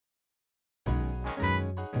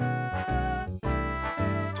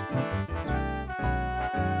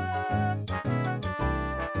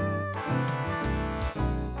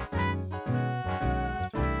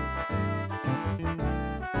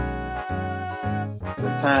the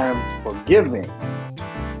time for giving.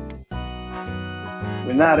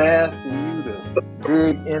 We're not asking you to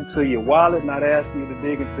dig into your wallet, not asking you to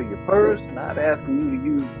dig into your purse, not asking you to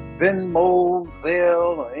use Venmo,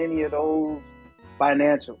 Zelle, or any of those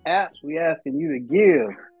financial apps. We're asking you to give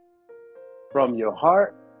from your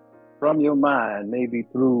heart, from your mind, maybe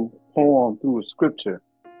through poem, through a scripture,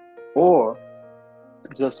 or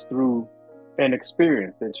just through an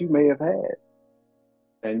experience that you may have had.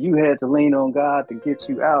 And you had to lean on God to get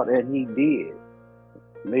you out, and He did.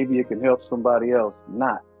 Maybe it can help somebody else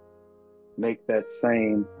not make that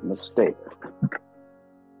same mistake.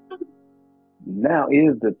 Now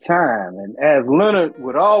is the time. And as Leonard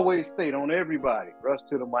would always say, don't everybody rush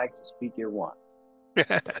to the mic to speak at once.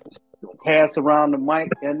 Pass around the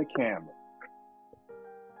mic and the camera.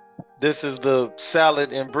 This is the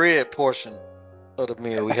salad and bread portion of the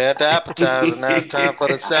meal. We had the appetizer, now it's time for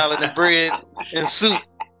the salad and bread and soup.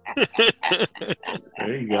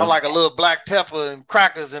 There you go. I like a little black pepper and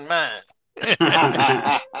crackers in mine.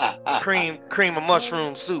 cream of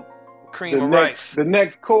mushroom soup, cream of rice. The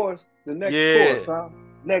next course, huh?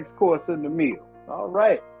 Next course in the meal. All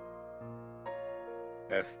right.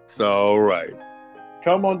 That's all right.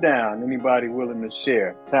 Come on down. Anybody willing to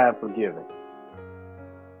share? Time for giving.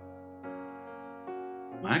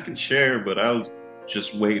 I can share, but I was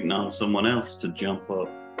just waiting on someone else to jump up.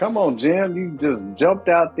 Come on, Jim. You just jumped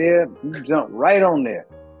out there. You jumped right on there.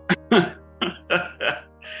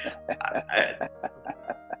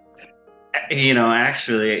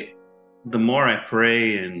 Actually, the more I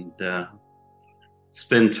pray and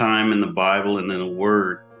spend time in the Bible and in the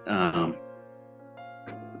Word,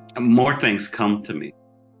 more things come to me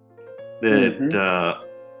that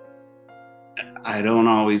I don't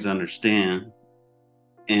always understand.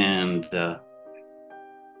 And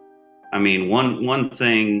one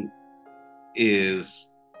thing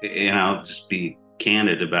is, and I'll just be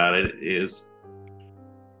candid about it, is,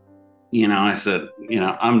 I said,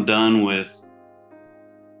 I'm done with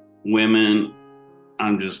women.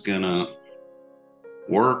 I'm just gonna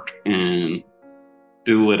work and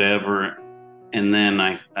do whatever. And then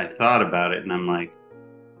I thought about it, and I'm like,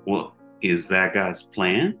 well, is that God's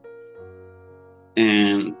plan?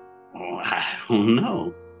 And I don't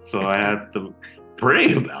know. So I have to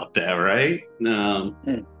pray about that, right?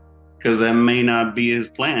 Because that may not be His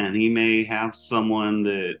plan. He may have someone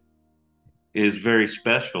that is very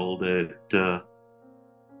special that,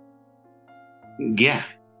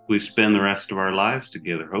 we spend the rest of our lives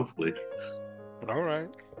together, hopefully. All right.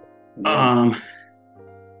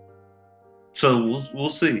 So we'll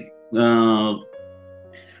see.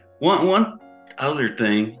 One other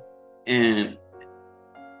thing, and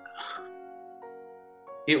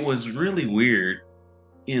it was really weird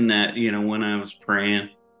in that, when I was praying,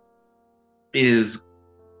 is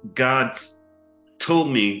God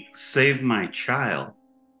told me, save my child.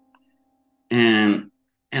 And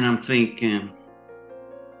I'm thinking,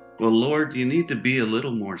 well, Lord, you need to be a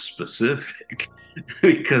little more specific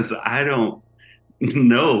because I don't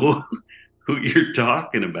know who you're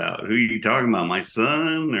talking about. Who are you talking about? My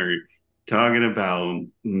son? Or talking about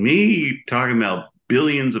me? Talking about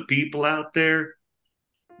billions of people out there?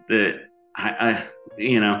 That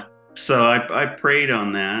so I prayed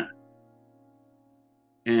on that.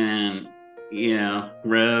 And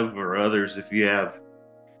Rev or others, if you have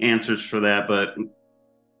answers for that, but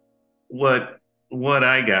what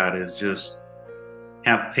I got is just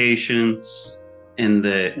have patience, and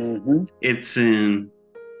that it's in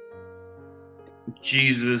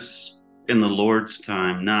Jesus in the Lord's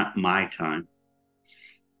time, not my time.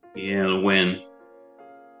 When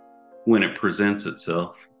it presents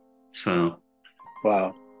itself. So,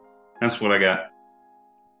 wow, that's what I got.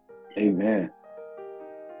 Amen.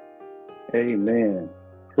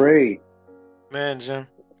 Pray. Man, Jim.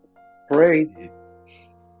 Pray.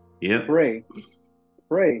 Yep.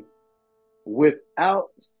 Pray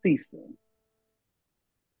without ceasing.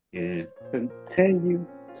 Yeah. Continue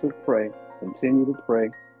to pray. Continue to pray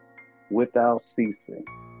without ceasing.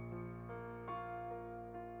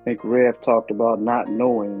 I think Rev talked about not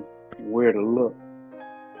knowing where to look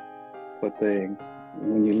for things.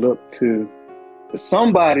 When you look to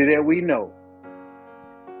somebody that we know,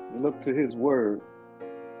 look to His word,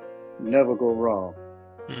 never go wrong.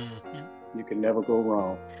 You can never go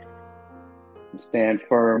wrong. Stand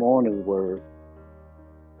firm on His word.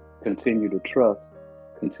 Continue to trust.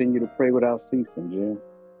 Continue to pray without ceasing, Jim.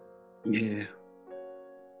 Yeah,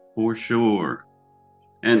 for sure.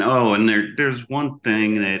 And there's one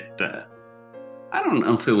thing that I don't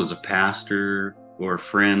know if it was a pastor or a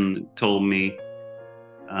friend that told me,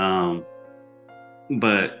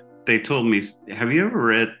 but they told me, have you ever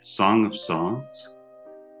read Song of Songs?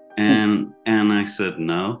 And I said,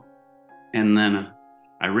 no. And then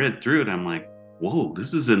I read through it. I'm like, whoa,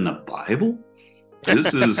 this is in the Bible?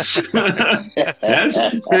 This is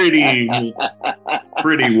that's pretty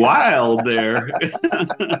wild there.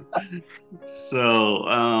 So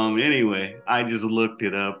anyway, I just looked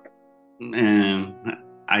it up and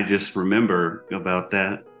I just remember about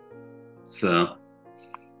that. So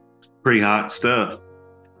pretty hot stuff.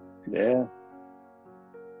 Yeah.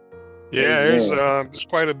 Yeah, Amen. there's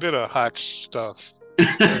quite a bit of hot stuff.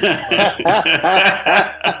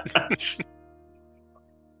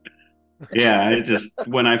 Yeah, I just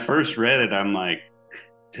when I first read it, I'm like,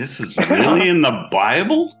 this is really in the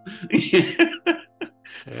Bible?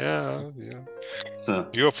 Yeah. So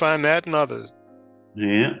You'll find that in others.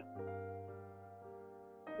 yeah.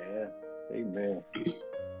 Yeah. Amen.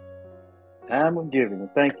 Time of giving.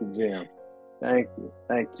 Thank you, Jim. Thank you.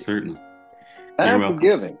 Certainly. Time for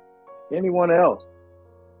giving. Anyone else?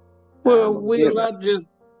 Well,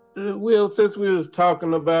 Will, since we was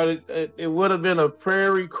talking about it, it would have been a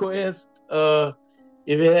prayer request.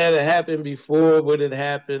 If it had happened before, would it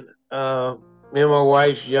happen? Me and my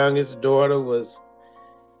wife's youngest daughter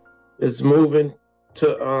is moving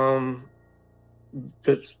to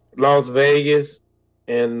Las Vegas,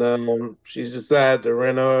 and she's decided to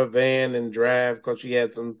rent her a van and drive because she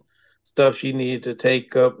had some stuff she needed to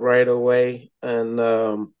take up right away, and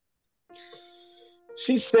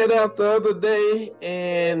she set out the other day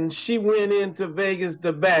and she went into Vegas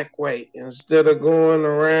the back way instead of going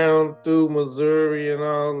around through Missouri and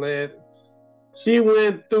all that. She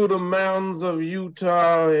went through the mountains of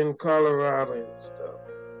Utah and Colorado and stuff.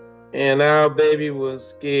 And our baby was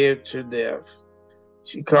scared to death.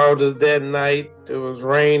 She called us that night. It was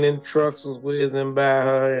raining, trucks was whizzing by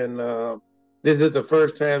her, and this is the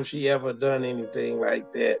first time she ever done anything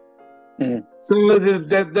like that. So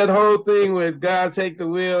that whole thing with God take the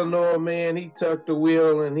wheel, no man, he took the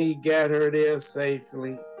wheel and he got her there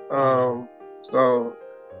safely. So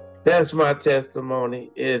that's my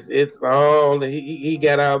testimony. It's all he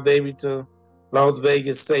got our baby to Las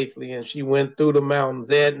Vegas safely, and she went through the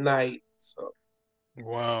mountains at night. So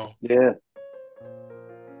wow. Yeah.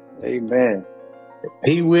 Amen.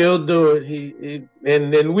 He will do it.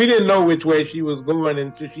 And then we didn't know which way she was going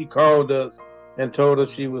until she called us and told us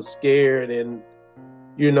she was scared, and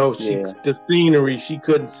the scenery, she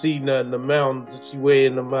couldn't see nothing, the mountains, she way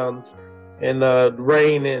in the mountains, and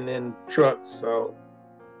raining and trucks. So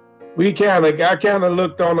I kind of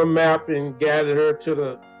looked on the map and guided her to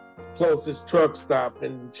the closest truck stop,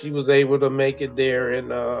 and she was able to make it there and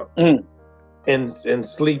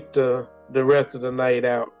sleep the rest of the night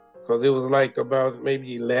out, because it was like about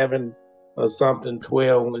maybe 11 or something,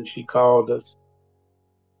 12 when she called us.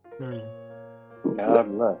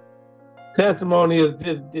 God bless. Testimony is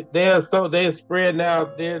just they're spreading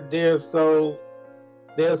out. They're so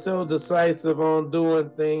decisive on doing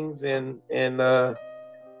things, and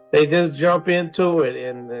they just jump into it,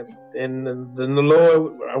 and the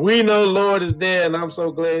Lord, we know the Lord is there, and I'm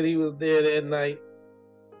so glad He was there that night.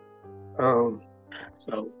 So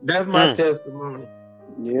that's my testimony.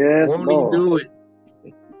 Yes, Won't Lord. He do it?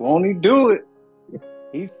 Won't He do it?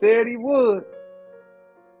 He said He would.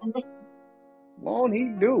 Won't He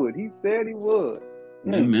do it? He said He would.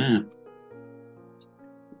 Amen.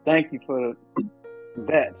 Thank you for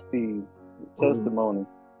that, Steve. Testimony.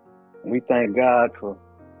 And we thank God for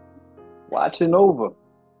watching over.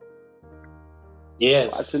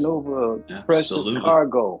 Yes. Watching over precious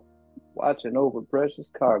cargo. Watching over precious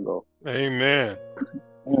cargo. Amen.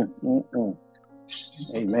 Amen.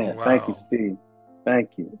 Wow. Thank you, Steve. Thank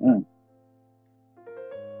you.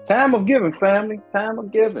 Time of giving, family. Time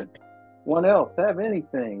of giving. One else have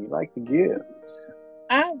anything you'd like to give?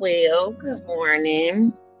 I will. Good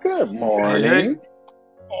morning. Good morning.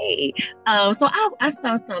 Hey. So I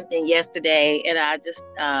saw something yesterday, and I just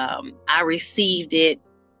I received it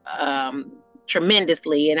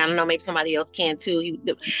tremendously, and I don't know, maybe somebody else can too.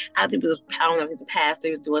 I don't know if he's a pastor.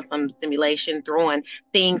 He was doing some simulation, throwing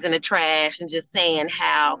things in the trash, and just saying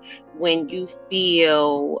how when you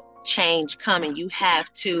feel change coming, you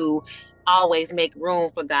have to always make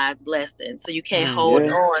room for God's blessings. So you can't hold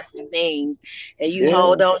on to things, and you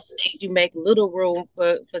hold on to things, you make little room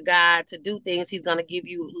for God to do things. He's going to give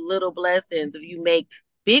you little blessings. If you make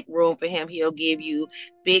big room for Him, He'll give you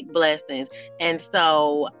big blessings. And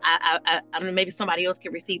so I mean, maybe somebody else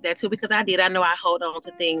can receive that too, because I did. I know I hold on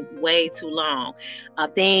to things way too long.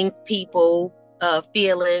 Things, people,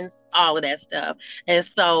 feelings, all of that stuff. And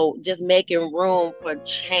so just making room for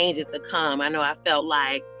changes to come. I know I felt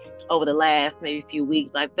like over the last maybe few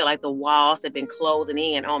weeks, I feel like the walls have been closing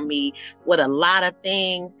in on me with a lot of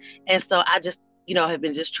things. And so I just have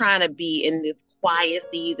been just trying to be in this quiet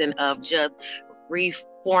season of just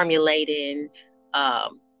reformulating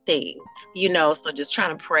things, so just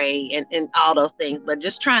trying to pray and all those things, but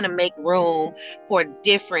just trying to make room for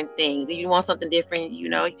different things. If you want something different,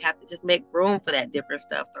 you have to just make room for that different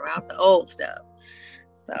stuff throughout the old stuff.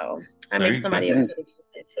 So maybe somebody else could have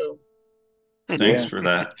used it too. Thanks for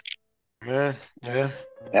that. Yeah.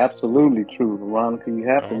 Absolutely true, Veronica. You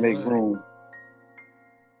have to make room.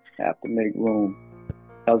 Have to make room.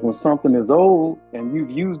 Because when something is old and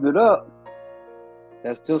you've used it up,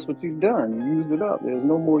 that's just what you've done. You used it up. There's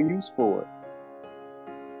no more use for it.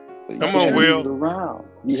 So you Come on, can't Will. use it around.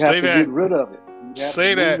 You have to get rid of it. You have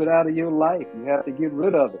to move it out of your life. You have to get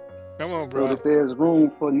rid of it. Come on, bro. So that there's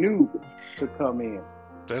room for new to come in.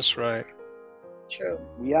 That's right. True.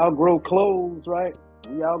 We outgrow clothes, right?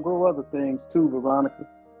 We outgrow other things too, Veronica.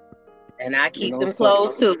 And I keep them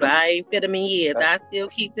clothes too, but I ain't fit them in years. I still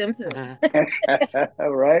keep them too.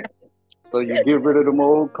 Right? So you get rid of them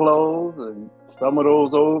old clothes and some of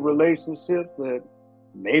those old relationships that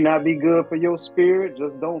may not be good for your spirit,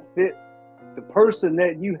 just don't fit the person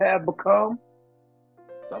that you have become.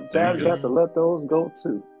 Sometimes you have to let those go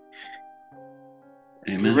too.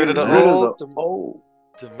 Amen. Get rid of the old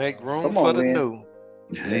to make room for the new.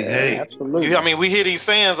 Hey. Absolutely. We hear these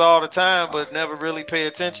sayings all the time, but never really pay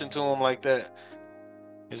attention to them like that.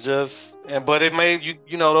 It's just, but it may,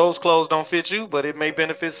 those clothes don't fit you, but it may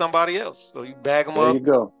benefit somebody else. So you bag them up, there you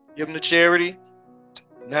go. Give them to charity.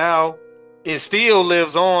 Now it still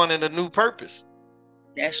lives on in a new purpose.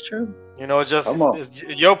 That's true.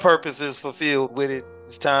 Your purpose is fulfilled with it.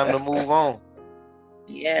 It's time to move on.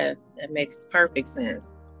 Yes, that makes perfect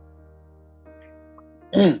sense.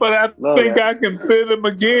 But I think I can fit them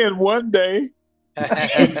again one day. I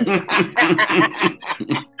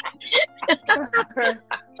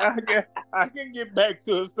can get back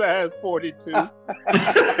to a size 42.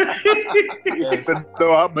 Even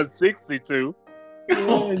though I'm a 62.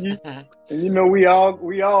 And we all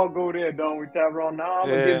go there, don't we, Tyrone? Now I'm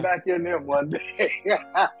gonna get back in there one day.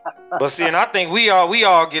 But see, and I think we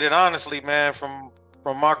all get it honestly, man, from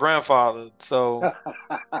my grandfather. So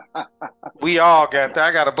we all got that.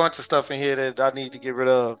 I got a bunch of stuff in here that I need to get rid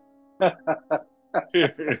of.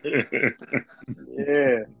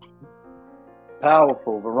 Yeah.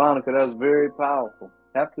 Powerful, Veronica. That's very powerful.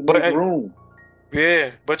 Have to make room. Yeah,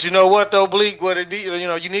 but you know what though, Bleak? What it be?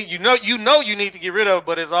 You need to get rid of it,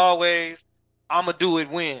 but as always, I'ma do it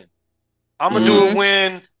when. I'ma do it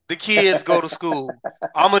when the kids go to school.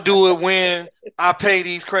 I'ma do it when I pay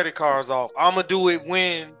these credit cards off. I'ma do it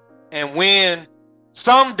when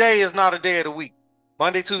someday is not a day of the week.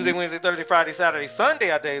 Monday, Tuesday, Wednesday, Thursday, Friday, Saturday, Sunday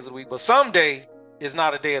are days of the week, but someday is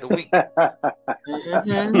not a day of the week.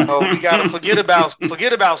 So we gotta forget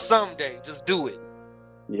about someday. Just do it.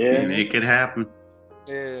 Yeah. Make it happen.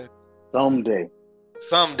 Yeah. Someday.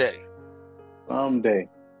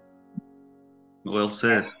 Well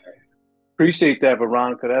said. Appreciate that,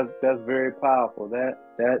 Veronica. That's very powerful. That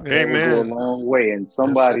will go a long way, and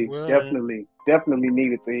somebody definitely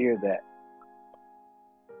needed to hear that.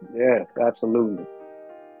 Yes, absolutely.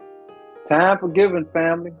 Time for giving,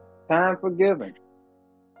 family. Time for giving.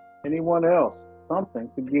 Anyone else? Something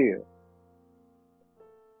to give.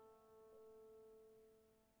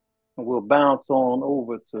 And we'll bounce on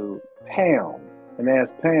over to Pam and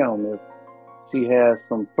ask Pam if she has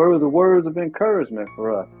some further words of encouragement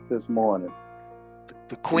for us this morning.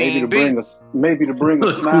 The Queen Bee. Maybe to bring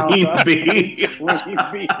a smile. Queen Bee. Queen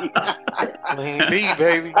Bee. Queen Bee,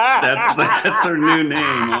 baby. That's her new name,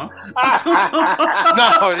 huh?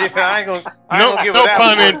 I ain't gonna give it that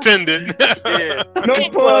pun one. Intended. Yeah. No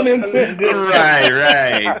pun intended.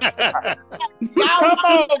 Right. Come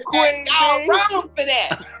on, Queen Y'all Bee. wrong for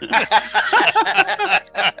that.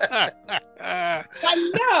 But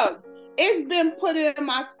look, it's been put in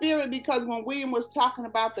my spirit because when William was talking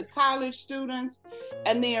about the college students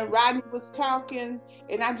and then Rodney was talking,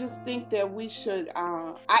 and I just think that we should,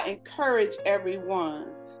 I encourage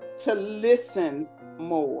everyone to listen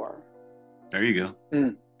more. There you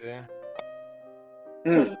go. Yeah.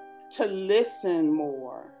 To listen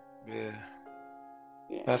more. Yeah.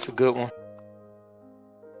 That's a good one.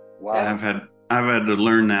 Wow. I've had to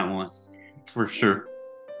learn that one for sure.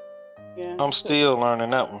 Yeah. I'm still learning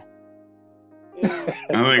that one. Yeah.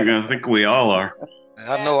 I think we all are.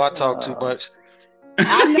 I know I talk too much.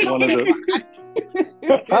 I know.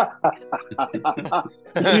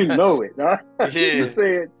 You know it, huh? Yeah. You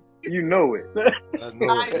said you know it. I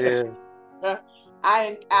know it. Yeah.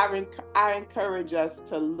 I encourage us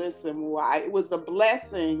to listen more. It was a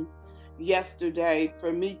blessing yesterday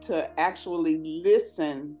for me to actually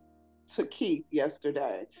listen to Keith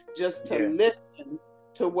yesterday, just to listen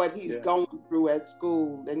to what he's going through at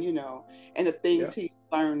school, and and the things he's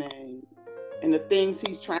learning, and the things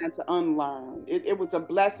he's trying to unlearn. It was a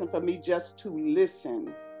blessing for me just to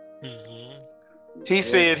listen. Mm-hmm. He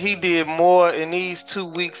said he did more in these 2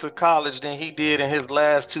 weeks of college than he did in his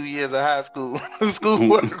last 2 years of high school,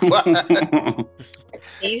 schoolwork-wise.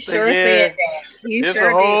 He sure said that. It's a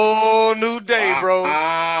whole new day, bro.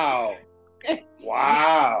 Wow.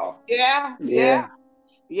 Wow. Yeah.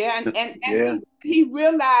 And he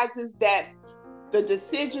realizes that the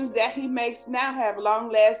decisions that he makes now have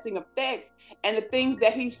long-lasting effects, and the things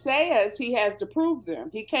that he says, he has to prove them.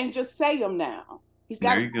 He can't just say them now. He's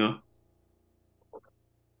got there you go.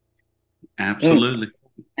 Absolutely.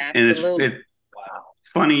 And it's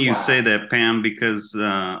funny you say that, Pam, because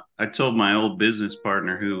I told my old business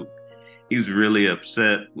partner who he's really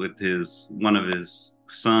upset with one of his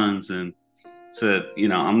sons, and said,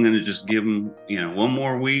 I'm going to just give him, 1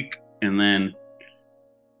 more week, and then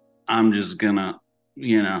I'm just going to,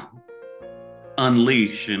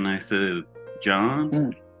 unleash. And I said,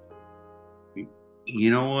 John, you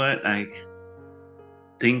know what? I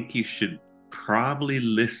think you should probably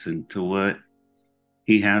listen to what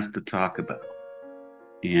he has to talk about.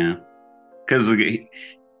 Yeah. Because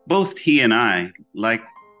both he and I like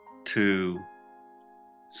to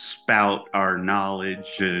spout our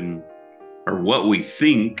knowledge or what we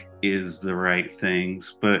think is the right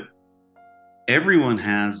things, but everyone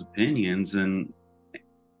has opinions and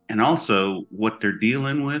also what they're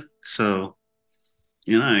dealing with. So,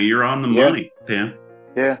 you're on the money, Pam.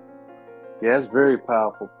 Yeah, it's very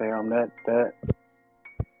powerful, Pam. That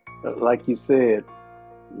like you said,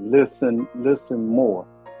 listen more.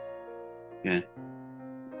 Yeah.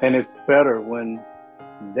 And it's better when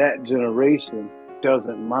that generation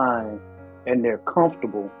doesn't mind and they're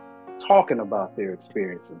comfortable talking about their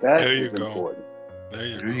experiences. That is important.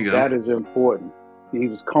 There you go. That is important. He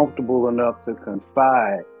was comfortable enough to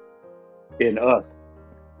confide in us,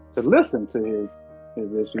 to listen to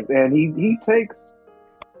his issues, and he takes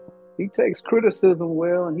criticism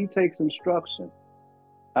well, and he takes instruction.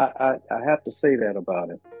 I have to say that about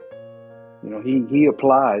him. He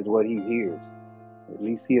applies what he hears. At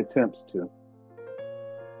least he attempts to.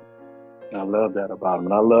 I love that about him,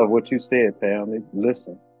 and I love what you said, Pam.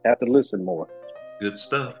 Listen. Have to listen more. Good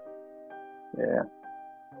stuff. Yeah.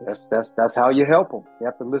 That's how you help them. You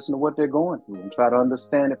have to listen to what they're going through and try to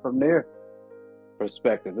understand it from their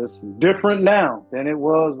perspective. It's different now than it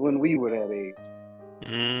was when we were that age.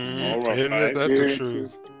 Isn't that the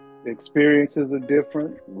truth? Experiences are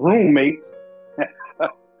different. Roommates,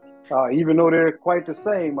 even though they're quite the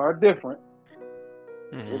same, are different.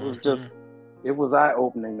 It was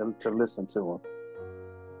eye-opening to listen to them.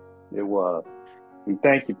 It was. And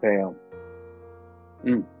thank you, Pam.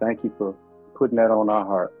 Thank you for putting that on our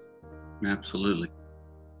hearts. Absolutely.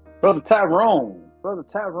 Brother Tyrone,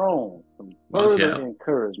 some further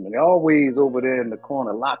encouragement. Always over there in the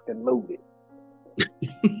corner, locked and loaded.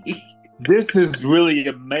 This is really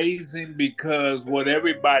amazing because what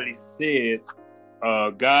everybody said,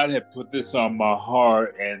 God had put this on my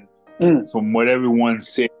heart, and from what everyone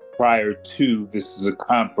said prior to, this is a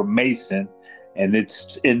confirmation, and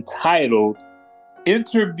it's entitled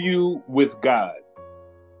Interview with God.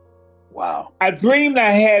 Wow. I dreamed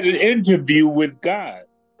I had an interview with God.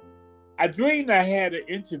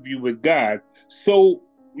 So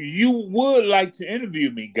you would like to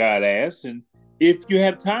interview me, God asked. And if you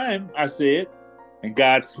have time, I said, and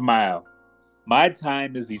God smiled. My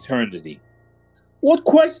time is eternity. What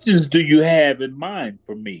questions do you have in mind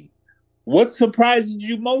for me? What surprises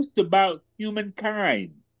you most about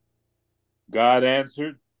humankind? God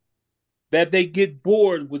answered, that they get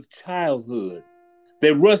bored with childhood.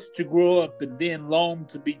 They rush to grow up and then long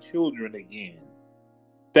to be children again.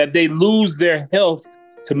 That they lose their health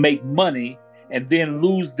to make money and then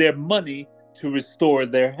lose their money to restore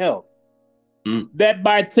their health. That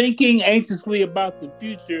by thinking anxiously about the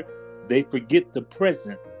future, they forget the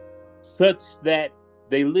present, such that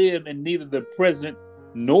they live in neither the present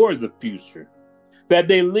nor the future. That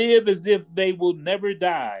they live as if they will never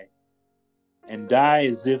die and die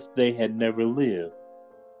as if they had never lived.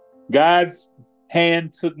 God's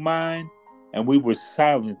hand took mine, and we were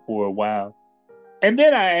silent for a while. And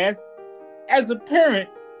then I asked, as a parent,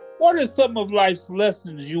 what are some of life's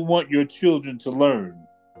lessons you want your children to learn?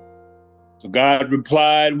 So God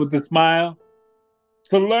replied with a smile,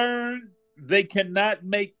 to learn they cannot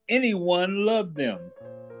make anyone love them.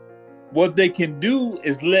 What they can do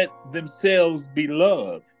is let themselves be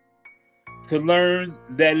loved. To learn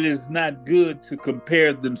that it is not good to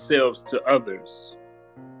compare themselves to others.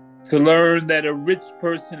 To learn that a rich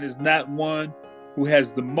person is not one who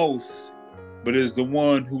has the most, but is the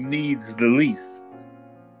one who needs the least.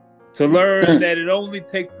 To learn that it only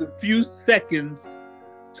takes a few seconds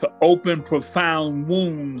to open profound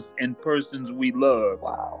wounds in persons we love.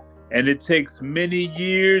 Wow. And it takes many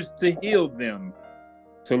years to heal them.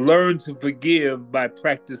 To learn to forgive by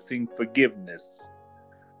practicing forgiveness.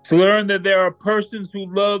 To learn that there are persons who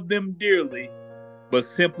love them dearly, but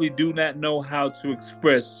simply do not know how to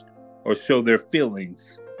express or show their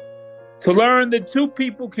feelings. To learn that two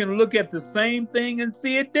people can look at the same thing and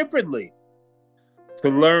see it differently. To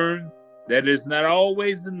learn that it's not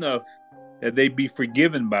always enough that they be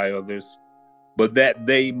forgiven by others, but that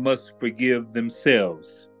they must forgive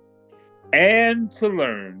themselves. And to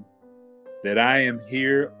learn that I am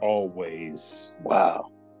here always. Wow.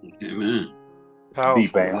 Amen.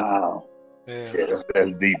 Deep, man. Wow. Yeah.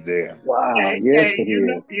 That's deep there. Wow. Hey, Yes, hey, it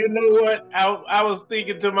is. you know what? I was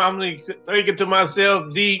thinking to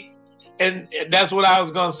myself deep, and that's what I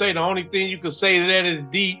was gonna say. The only thing you could say to that is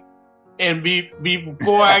deep. And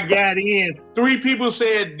before I got in, 3 people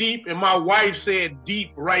said deep, and my wife said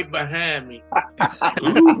deep right behind me.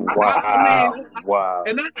 Wow. Wow.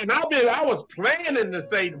 And I was planning to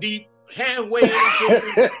say deep halfway into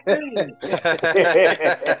the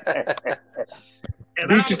and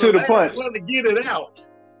Beat you to the punch. To get it out.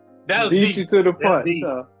 That was Beat deep. you to the punch.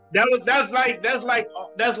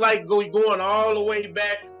 That's like going all the way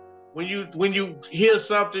back when you hear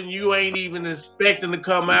something you ain't even expecting to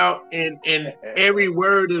come out, and every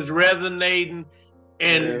word is resonating,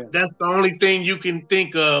 and that's the only thing you can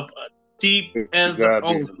think of. Deep as the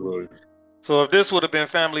ocean. So if this would have been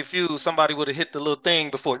Family Feud, somebody would have hit the little thing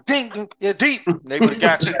before, ding, yeah, deep. They would have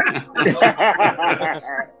got you.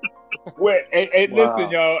 Well, hey, listen,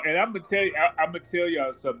 y'all, and I'm gonna tell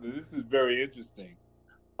y'all something. This is very interesting.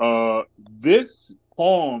 This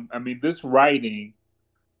poem, this writing,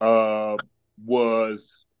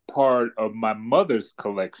 was part of my mother's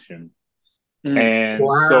collection, and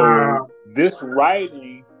so this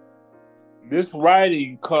writing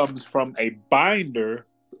comes from a binder.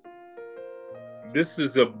 This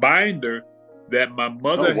is a binder that my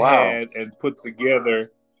mother had and put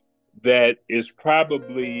together that is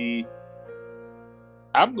probably,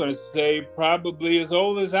 I'm going to say, probably as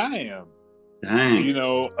old as I am. Dang.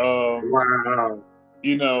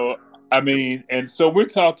 And so we're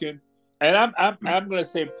talking, and I'm going to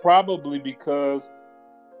say probably because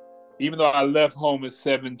even though I left home at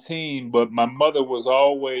 17, but my mother was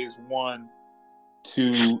always one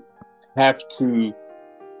to have to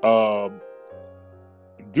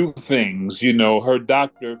do things. Her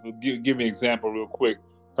doctor, give me an example real quick.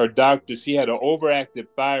 Her doctor, she had an overactive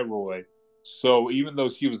thyroid. So even though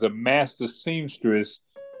she was a master seamstress,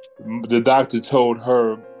 the doctor told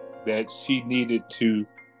her that she needed to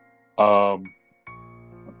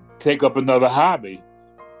take up another hobby.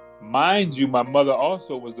 Mind you, my mother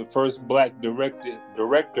also was the first Black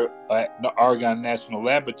director at the Argonne National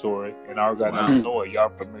Laboratory in Argonne, Illinois.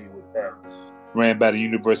 Y'all familiar with that? Ran by the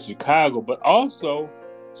University of Chicago. But also,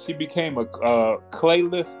 she became a clay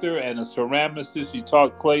lifter and a ceramicist. She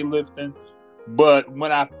taught clay lifting. But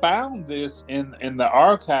when I found this in the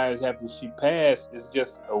archives after she passed, it's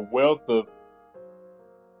just a wealth of,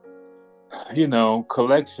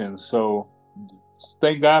 collection. So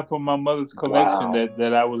thank God for my mother's collection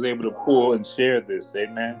that I was able to pull and share this.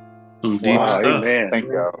 Amen. Some deep stuff. Amen. Thank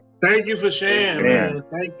God. Thank you for sharing, man.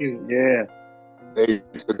 Thank you. Yeah. Hey,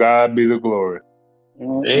 to God be the glory.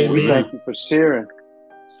 Amen. We thank you for sharing.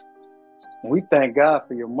 We thank God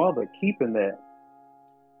for your mother keeping that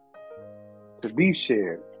to be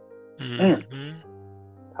shared.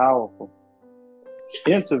 Powerful.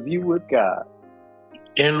 Interview with God.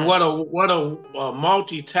 And what a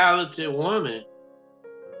multi-talented woman.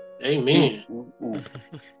 Amen.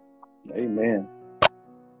 Amen.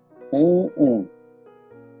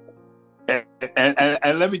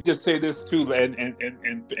 And let me just say this too, and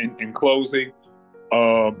in closing,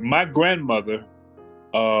 my grandmother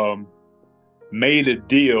made a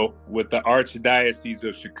deal with the Archdiocese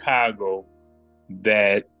of Chicago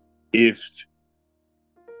that if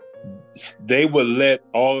they would let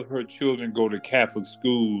all of her children go to Catholic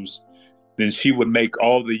schools, then she would make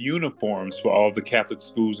all the uniforms for all the Catholic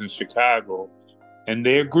schools in Chicago. And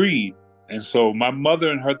they agreed. And so my mother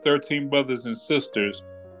and her 13 brothers and sisters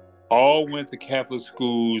all went to Catholic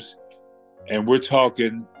schools, and we're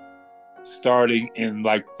talking starting in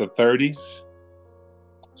like the 30s.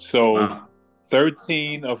 So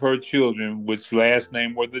 13 of her children, which last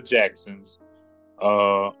name were the Jacksons,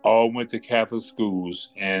 all went to Catholic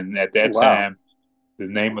schools. And at that time, the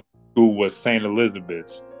name of the school was St.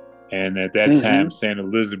 Elizabeth's. And at that time, St.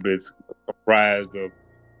 Elizabeth's comprised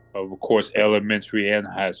of course, elementary and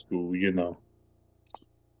high school, you know.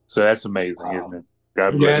 So that's amazing, isn't it?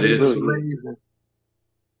 God bless you.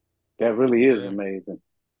 That really is amazing.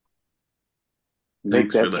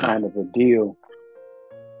 Make that kind of a deal.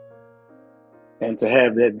 And to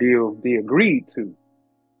have that deal be agreed to.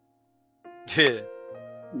 Yeah.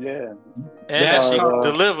 Yeah. And that she could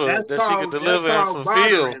deliver, and fulfill.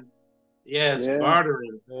 Bartering. Yes,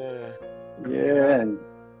 bartering. Yeah. Yeah,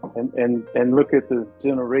 and look at the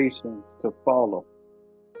generations to follow.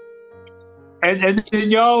 And then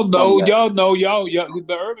y'all know,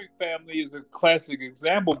 the Irving family is a classic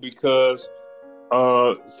example because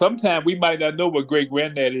sometimes we might not know what great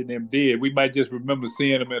granddaddy and them did. We might just remember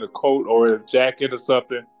seeing them in a coat or a jacket or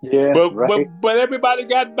something. Yeah, but everybody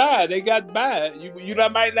got by. They got by. You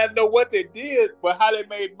might not know what they did, but how they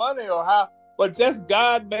made money or how. But just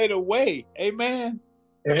God made a way. Amen.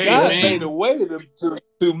 God made a way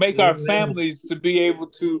to make our families to be able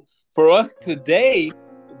to. For us today,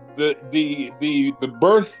 the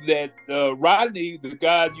birth that Rodney, the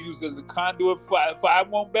God used as a conduit for I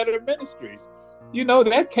Want Better Ministries. You know,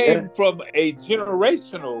 that came from a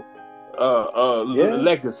generational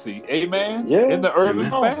legacy, amen. In the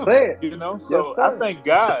Irving family, you know. So I thank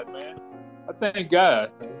God, man. I thank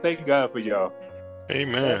God for y'all.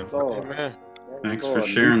 Amen. Amen. Thanks for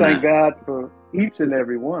sharing that. Thank God for each and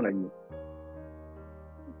every one of you.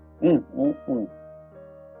 Yeah.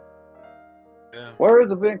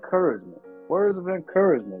 Words of encouragement,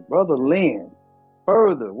 Brother Lynn.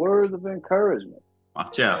 Further words of encouragement.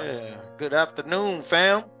 Watch out. Yeah. Good afternoon,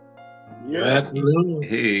 fam. Good afternoon.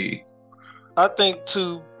 Hey. I think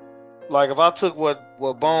too, like if I took what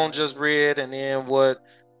Bone just read and then what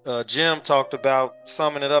Jim talked about,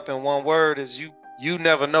 summing it up in one word, is you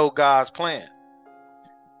never know God's plan.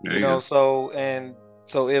 You know, so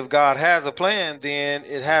if God has a plan, then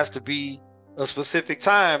it has to be a specific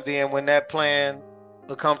time then when that plan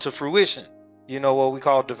will come to fruition. You know, what we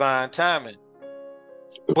call divine timing.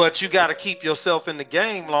 But you got to keep yourself in the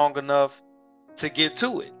game long enough to get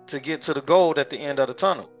to it, to get to the goal at the end of the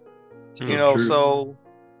tunnel. You know, so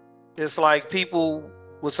it's like people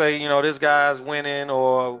will say, you know, this guy's winning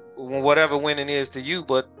or whatever winning is to you,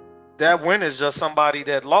 but that win is just somebody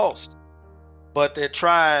that lost, but they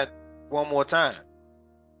tried one more time.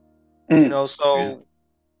 You know, so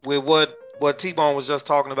with what T-Bone was just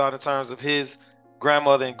talking about in terms of his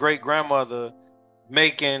grandmother and great grandmother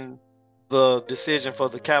making the decision for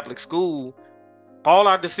the Catholic school, all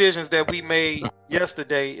our decisions that we made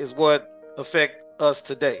yesterday is what affect us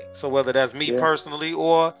today. So whether that's me personally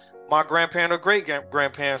or my grandparent or great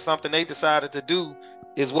grandparent, something they decided to do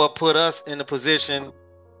is what put us in the position,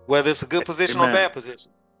 whether it's a good position or bad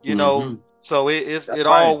position. You know, so it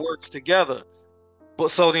all works together. But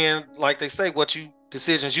so then, like they say,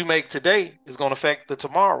 decisions you make today is going to affect the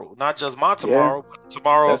tomorrow, not just my tomorrow, but the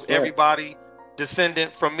tomorrow of everybody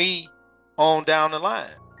descendant from me on down the line.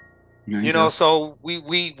 You know, so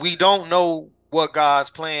we don't know what God's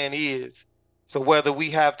plan is. So whether we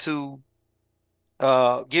have to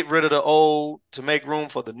get rid of the old to make room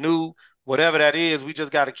for the new, whatever that is, we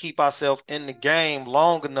just got to keep ourselves in the game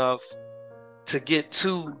long enough to get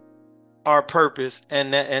to our purpose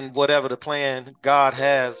and whatever the plan God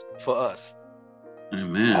has for us.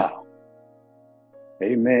 Amen. Wow.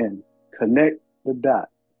 Amen. Connect the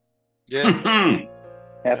dots. Yeah.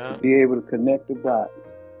 Have to be able to connect the dots.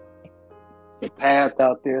 It's a path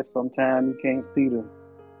out there. Sometimes you can't see the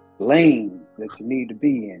lanes that you need to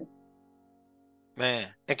be in. Man.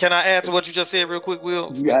 And can I add to what you just said real quick,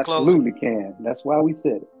 Will? You absolutely can. That's why we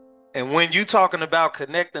said it. And when you talking about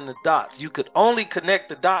connecting the dots, you could only connect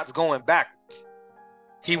the dots going backwards.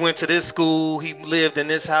 He went to this school. He lived in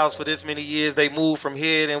this house for this many years. They moved from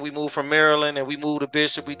here, and we moved from Maryland, and we moved to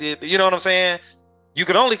Bishop. We did, you know what I'm saying? You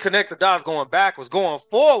could only connect the dots going backwards. Going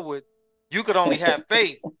forward, you could only have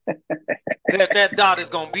faith that dot is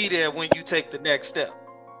going to be there when you take the next step.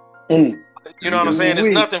 You know what I'm saying?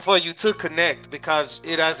 There's nothing for you to connect because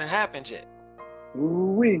it hasn't happened yet.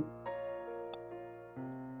 Ooh-wee.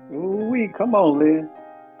 Come on, Lynn.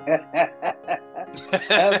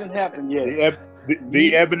 Hasn't happened yet.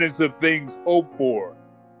 The evidence of things hoped for.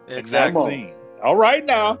 Exactly. All right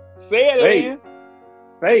now. Say it, Lynn.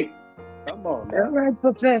 Faith. Come on now. All right,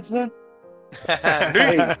 Professor.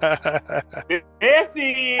 There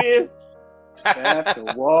she is. Have to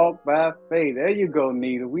walk by faith. There you go,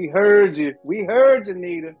 Nita. We heard you.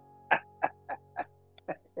 Nita.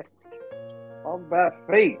 Walk by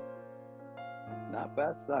faith, not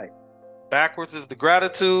by sight. Backwards is the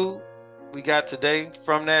gratitude we got today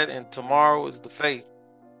from that, and tomorrow is the faith.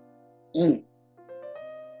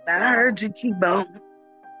 I heard you, T-Bone.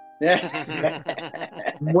 Yeah.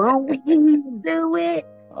 Won't you do it?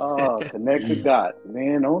 Oh, connect the dots,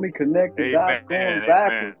 man. Only connect the dots going Amen.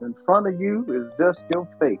 backwards. In front of you is just your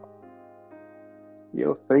faith.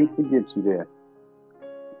 Your faith to get you there.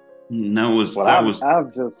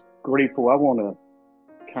 I'm just grateful. I want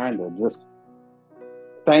to kind of just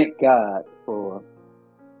thank God for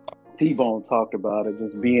T-Bone talked about it,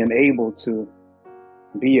 just being able to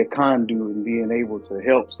be a conduit and being able to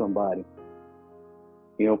help somebody.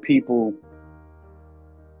 You know, people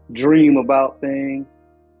dream about things,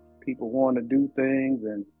 people want to do things,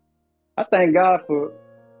 and I thank God for,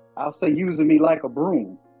 I'll say, using me like a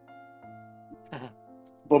broom.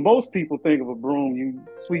 But most people think of a broom, you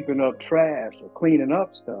sweeping up trash or cleaning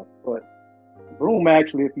up stuff. But a broom,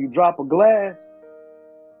 actually, if you drop a glass,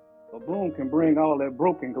 a broom can bring all that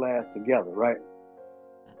broken glass together, right?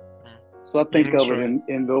 So I think of it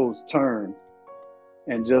in those terms,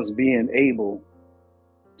 and just being able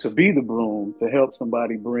to be the broom to help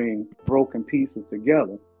somebody bring broken pieces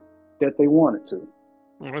together that they wanted to.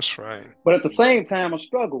 That's right. But at the same time, I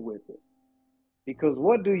struggle with it, because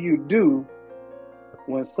what do you do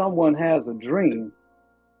when someone has a dream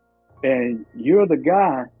and you're the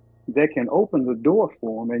guy that can open the door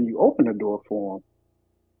for them, and you open the door for them,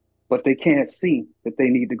 but they can't see that they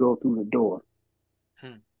need to go through the door?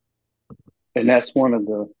 And that's one of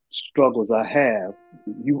the struggles I have.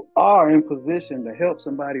 You are in position to help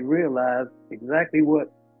somebody realize exactly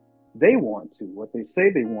what they want to, what they say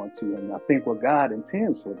they want to, and I think what God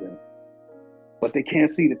intends for them. But they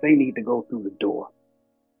can't see that they need to go through the door.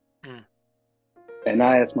 And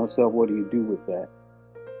I ask myself, what do you do with that?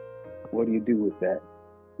 What do you do with that?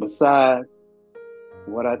 Besides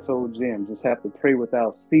what I told Jim, just have to pray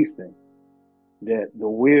without ceasing that the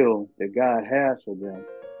will that God has for them,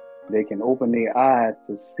 they can open their eyes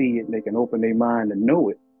to see it. They can open their mind to know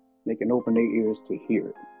it. They can open their ears to hear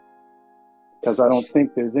it. Because I don't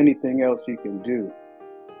think there's anything else you can do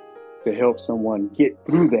to help someone get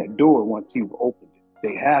through that door once you've opened it.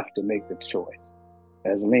 They have to make the choice.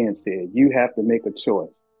 As Lynn said, you have to make a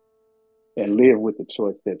choice and live with the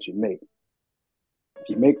choice that you make. If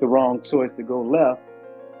you make the wrong choice to go left,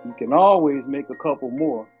 you can always make a couple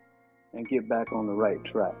more and get back on the right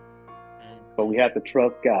track. But we have to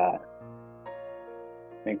trust God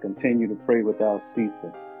and continue to pray without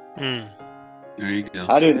ceasing. There you go.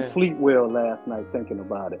 I didn't sleep well last night thinking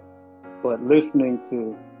about it, but listening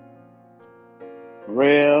to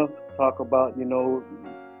Rev talk about, you know,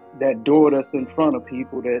 that door that's in front of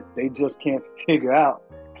people that they just can't figure out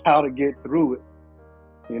how to get through it.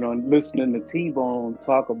 You know, and listening to T-Bone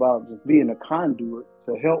talk about just being a conduit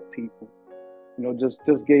to help people, you know,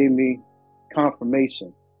 just gave me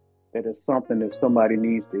confirmation that it's something that somebody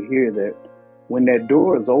needs to hear, that when that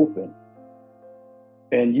door is open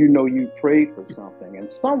and you know you prayed for something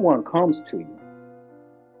and someone comes to you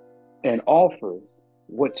and offers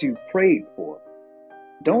what you prayed for,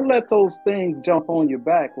 don't let those things jump on your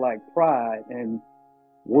back like pride and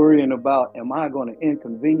worrying about, am I going to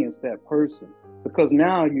inconvenience that person? Because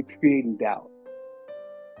now you're creating doubt.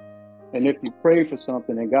 And if you pray for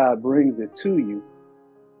something and God brings it to you,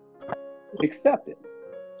 accept it.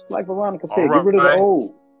 It's like Veronica said, get rid of the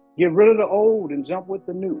old. Get rid of the old and jump with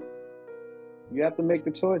the new. You have to make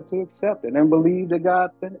the choice to accept it and believe that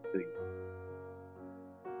God sent it to you.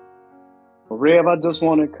 Well, Rev, I just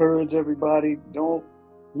want to encourage everybody, don't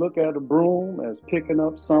look at a broom as picking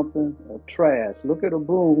up something of trash. Look at a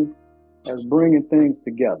broom as bringing things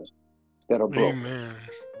together that are broken. Amen.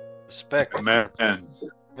 Respect. Amen.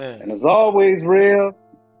 And as always, Rev,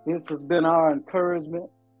 this has been our encouragement,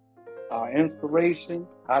 our inspiration,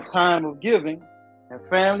 our time of giving. And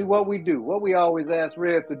family, what we do, what we always ask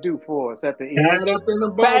Rev to do for us at the end. Tied up in the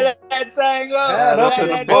boat. Tie that thing up. Tied up in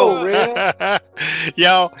the boat, Rev.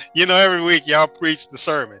 Y'all, you know, every week y'all preach the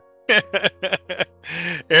sermon.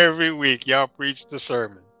 Every week y'all preach the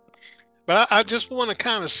sermon. But I just want to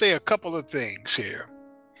kind of say a couple of things here.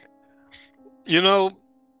 You know,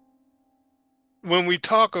 when we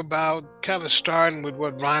talk about, kind of starting with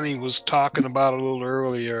what Ronnie was talking about a little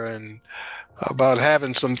earlier, and about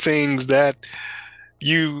having some things that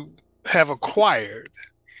you have acquired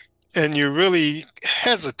and you're really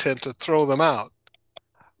hesitant to throw them out.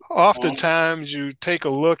 Oftentimes you take a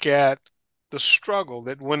look at the struggle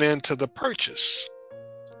that went into the purchase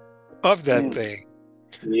of that thing.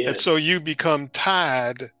 Yeah. And so you become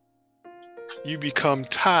tied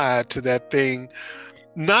to that thing,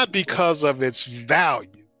 not because of its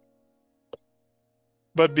value,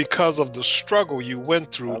 but because of the struggle you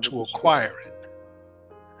went through to acquire it.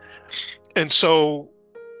 And so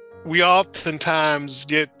we oftentimes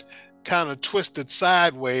get kind of twisted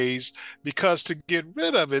sideways, because to get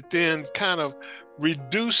rid of it then kind of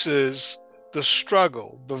reduces the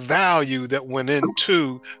struggle, the value that went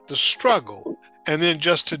into the struggle, and then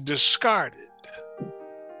just to discard it.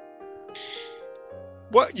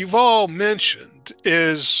 What you've all mentioned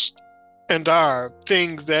is and are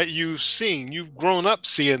things that you've seen. You've grown up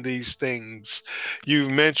seeing these things. You've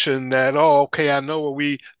mentioned that, oh, okay, I know where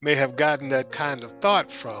we may have gotten that kind of thought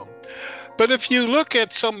from. But if you look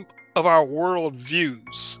at some of our world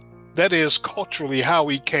views, that is culturally how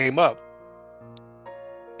we came up.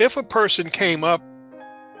 If a person came up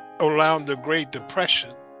around the Great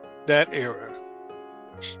Depression, that era,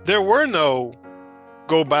 there were no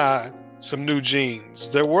go buy some new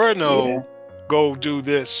jeans. There were no go do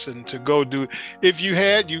this and to go do. If you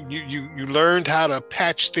had, you learned how to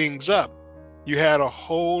patch things up. You had a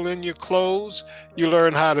hole in your clothes, you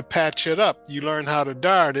learned how to patch it up. You learned how to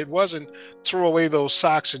darn. It wasn't throw away those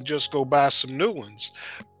socks and just go buy some new ones.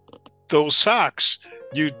 Those socks,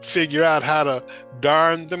 you'd figure out how to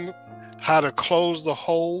darn them, how to close the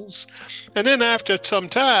holes. And then after some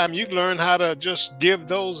time, you learn how to just give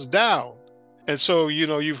those down. And so, you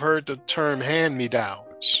know, you've heard the term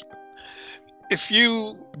hand-me-downs. If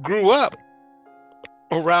you grew up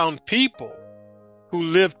around people who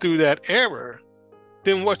lived through that era,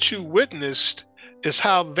 then what you witnessed is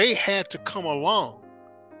how they had to come along.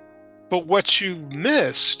 But what you've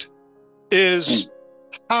missed is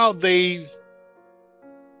how they've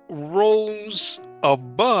rose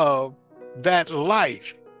above that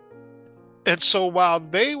life. And so while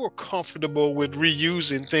they were comfortable with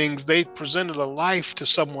reusing things, they presented a life to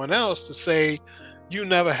someone else to say, you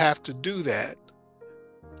never have to do that.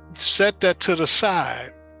 Set that to the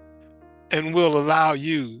side, and we'll allow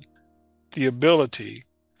you the ability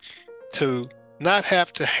to not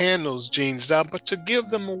have to hand those jeans down, but to give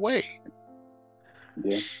them away.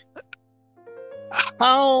 Yeah.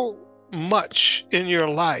 How much in your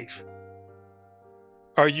life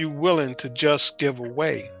are you willing to just give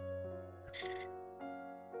away?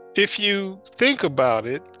 If you think about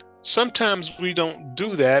it, sometimes we don't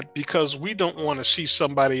do that because we don't want to see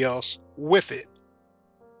somebody else with it.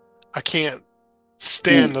 I can't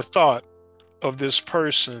stand the thought of this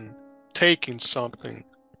person taking something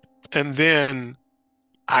and then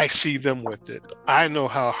I see them with it. I know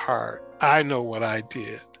how hard, I know what I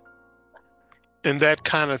did. And that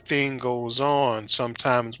kind of thing goes on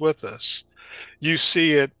sometimes with us. You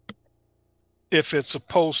see it if it's a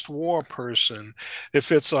post-war person,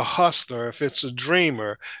 if it's a hustler, if it's a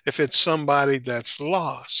dreamer, if it's somebody that's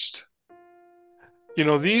lost. You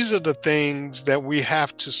know, these are the things that we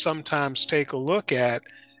have to sometimes take a look at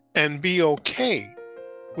and be okay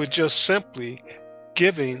with just simply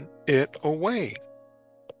giving it away.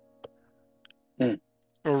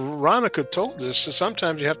 Veronica told us that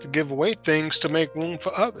sometimes you have to give away things to make room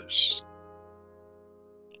for others.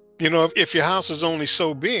 You know, if your house is only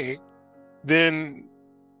so big, then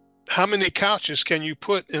how many couches can you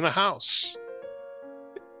put in a house?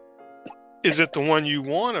 Is it the one you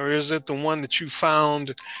want, or is it the one that you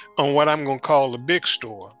found on what I'm going to call the big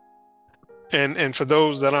store? And for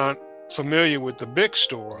those that aren't familiar with the big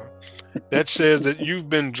store, that says that you've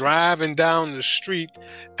been driving down the street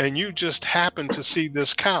and you just happen to see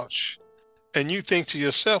this couch and you think to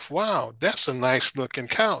yourself, wow, that's a nice looking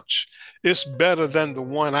couch. It's better than the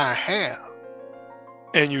one I have.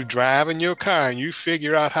 And you drive in your car and you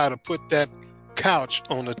figure out how to put that couch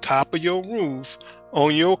on the top of your roof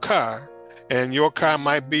on your car, and your car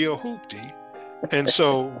might be a hoopty. And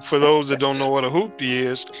so for those that don't know what a hoopty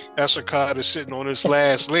is, that's a car that's sitting on its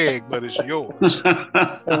last leg, but it's yours.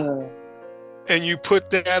 And you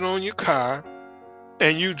put that on your car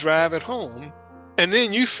and you drive it home, and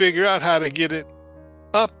then you figure out how to get it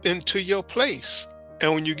up into your place.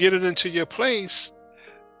 And when you get it into your place,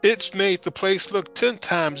 it's made the place look 10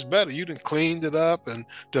 times better. You done cleaned it up and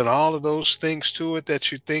done all of those things to it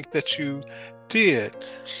that you think that you did.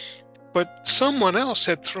 But someone else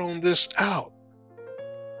had thrown this out.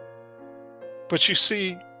 But you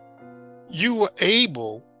see, you were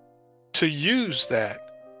able to use that.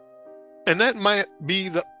 And that might be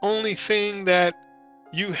the only thing that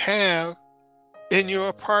you have in your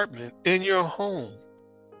apartment, in your home.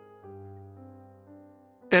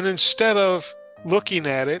 And instead of looking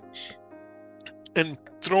at it and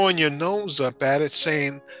throwing your nose up at it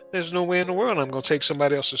saying, there's no way in the world I'm going to take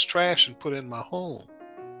somebody else's trash and put it in my home.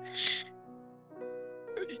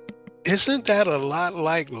 Isn't that a lot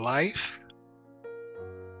like life?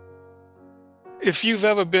 If you've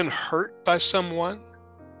ever been hurt by someone,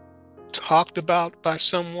 talked about by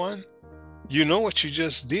someone, you know what you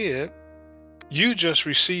just did. You just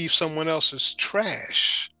received someone else's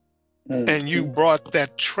trash and you brought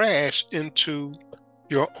that trash into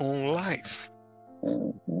your own life.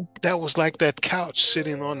 That was like that couch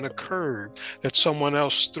sitting on the curb that someone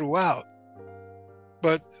else threw out.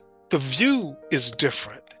 But the view is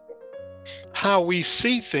different. How we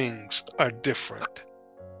see things are different.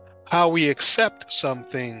 How we accept some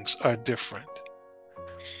things are different.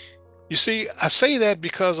 You see, I say that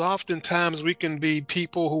because oftentimes we can be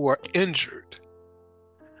people who are injured.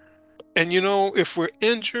 And you know, if we're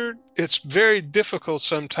injured, it's very difficult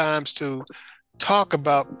sometimes to talk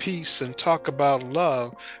about peace and talk about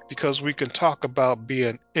love, because we can talk about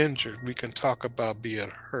being injured. We can talk about being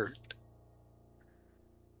hurt.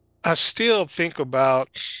 I still think about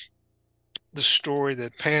the story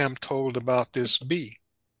that Pam told about this bee.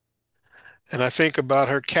 And I think about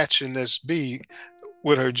her catching this bee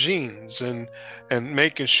with her jeans and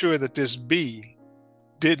making sure that this bee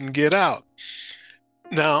didn't get out.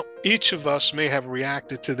 Now, each of us may have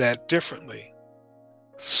reacted to that differently.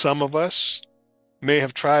 Some of us may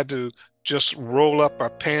have tried to just roll up our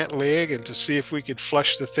pant leg and to see if we could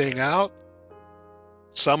flush the thing out.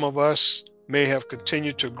 Some of us may have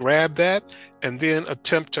continued to grab that and then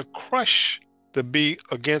attempt to crush the bee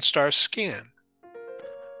against our skin.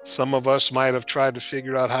 Some of us might have tried to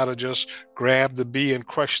figure out how to just grab the bee and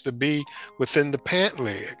crush the bee within the pant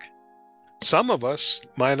leg. Some of us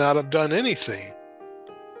might not have done anything.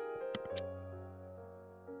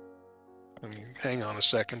 I mean, hang on a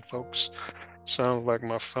second, folks. Sounds like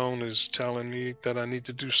my phone is telling me that I need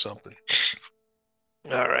to do something.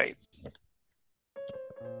 All right.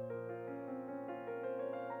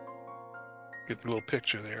 Get a little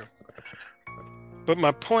picture there. But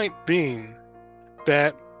my point being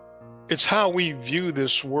that it's how we view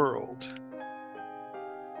this world.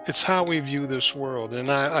 It's how we view this world.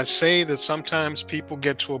 And I say that sometimes people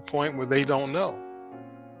get to a point where they don't know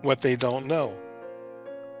what they don't know.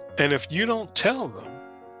 And if you don't tell them,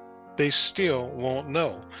 they still won't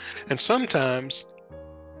know. And sometimes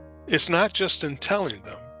it's not just in telling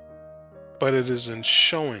them, but it is in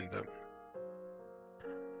showing them.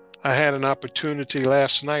 I had an opportunity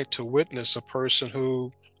last night to witness a person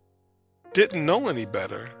who didn't know any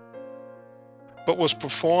better, but was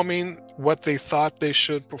performing what they thought they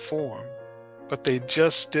should perform, but they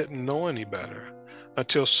just didn't know any better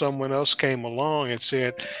until someone else came along and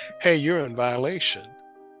said, hey, you're in violation.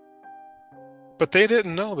 But they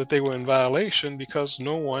didn't know that they were in violation because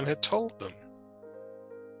no one had told them.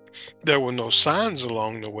 There were no signs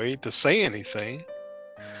along the way to say anything.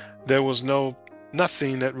 There was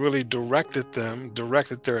nothing that really directed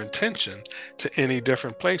their attention to any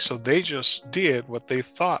different place. So they just did what they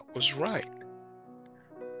thought was right.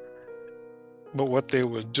 But what they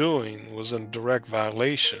were doing was in direct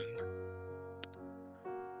violation.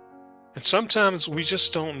 And sometimes we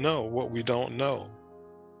just don't know what we don't know,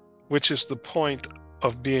 which is the point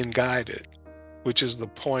of being guided, which is the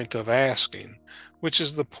point of asking, which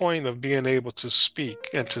is the point of being able to speak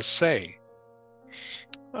and to say.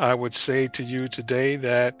 I would say to you today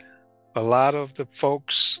that a lot of the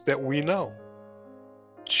folks that we know,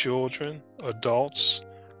 children, adults,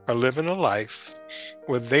 are living a life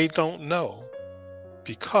where they don't know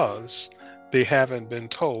because they haven't been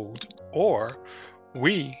told, or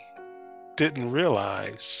we didn't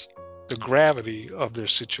realize the gravity of their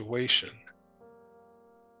situation.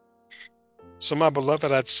 So, my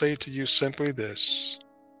beloved, I'd say to you simply this: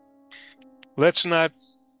 let's not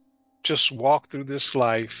just walk through this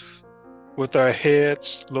life with our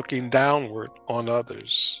heads looking downward on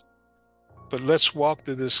others, but let's walk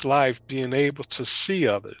through this life being able to see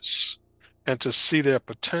others and to see their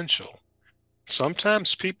potential.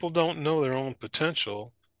 Sometimes people don't know their own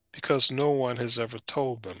potential because no one has ever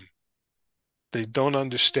told them. They don't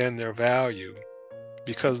understand their value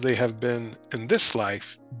because they have been, in this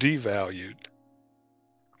life, devalued.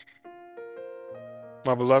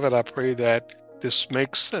 My beloved, I pray that this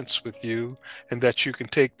makes sense with you and that you can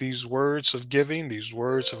take these words of giving, these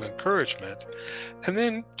words of encouragement, and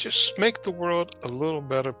then just make the world a little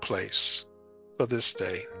better place for this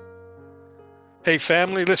day. Hey,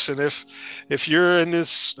 family, listen, if you're in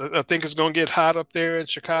this, I think it's going to get hot up there in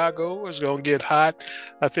Chicago. It's going to get hot,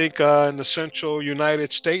 I think, in the central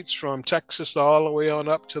United States, from Texas all the way on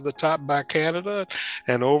up to the top by Canada,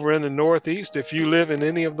 and over in the Northeast. If you live in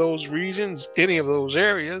any of those regions, any of those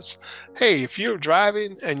areas, hey, if you're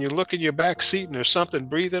driving and you look in your back seat and there's something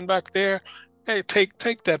breathing back there, hey,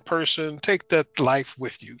 take that person, take that life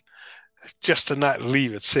with you, just to not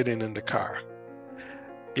leave it sitting in the car.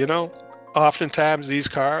 You know, oftentimes these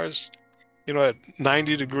cars, at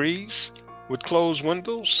 90 degrees with closed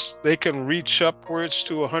windows, they can reach upwards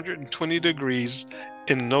to 120 degrees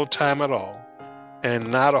in no time at all.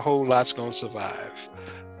 and not a whole lot's going to survive.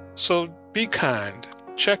 So be kind.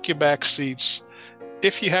 Check your back seats.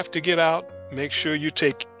 If you have to get out, make sure you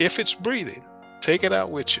take, if it's breathing, take it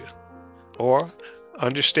out with you. Or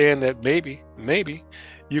understand that maybe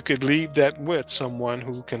you could leave that with someone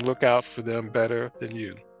who can look out for them better than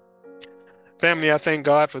you. Family, I thank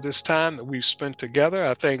God for this time that we've spent together.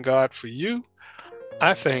 I thank God for you.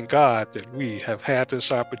 I thank God that we have had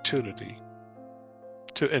this opportunity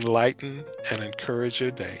to enlighten and encourage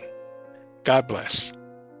your day. God bless.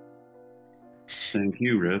 Thank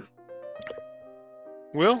you, Rev.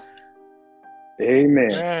 Will?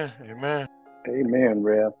 Amen. Amen. Amen,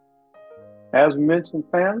 Rev. As we mentioned,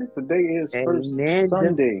 family, today is first Amen.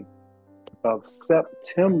 Sunday of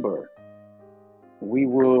September. We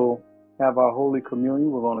will have our Holy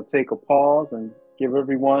Communion. We're going to take a pause and give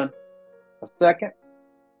everyone a second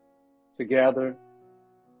to gather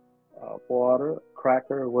water,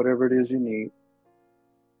 cracker, whatever it is you need.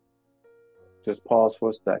 Just pause for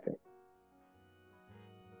a second.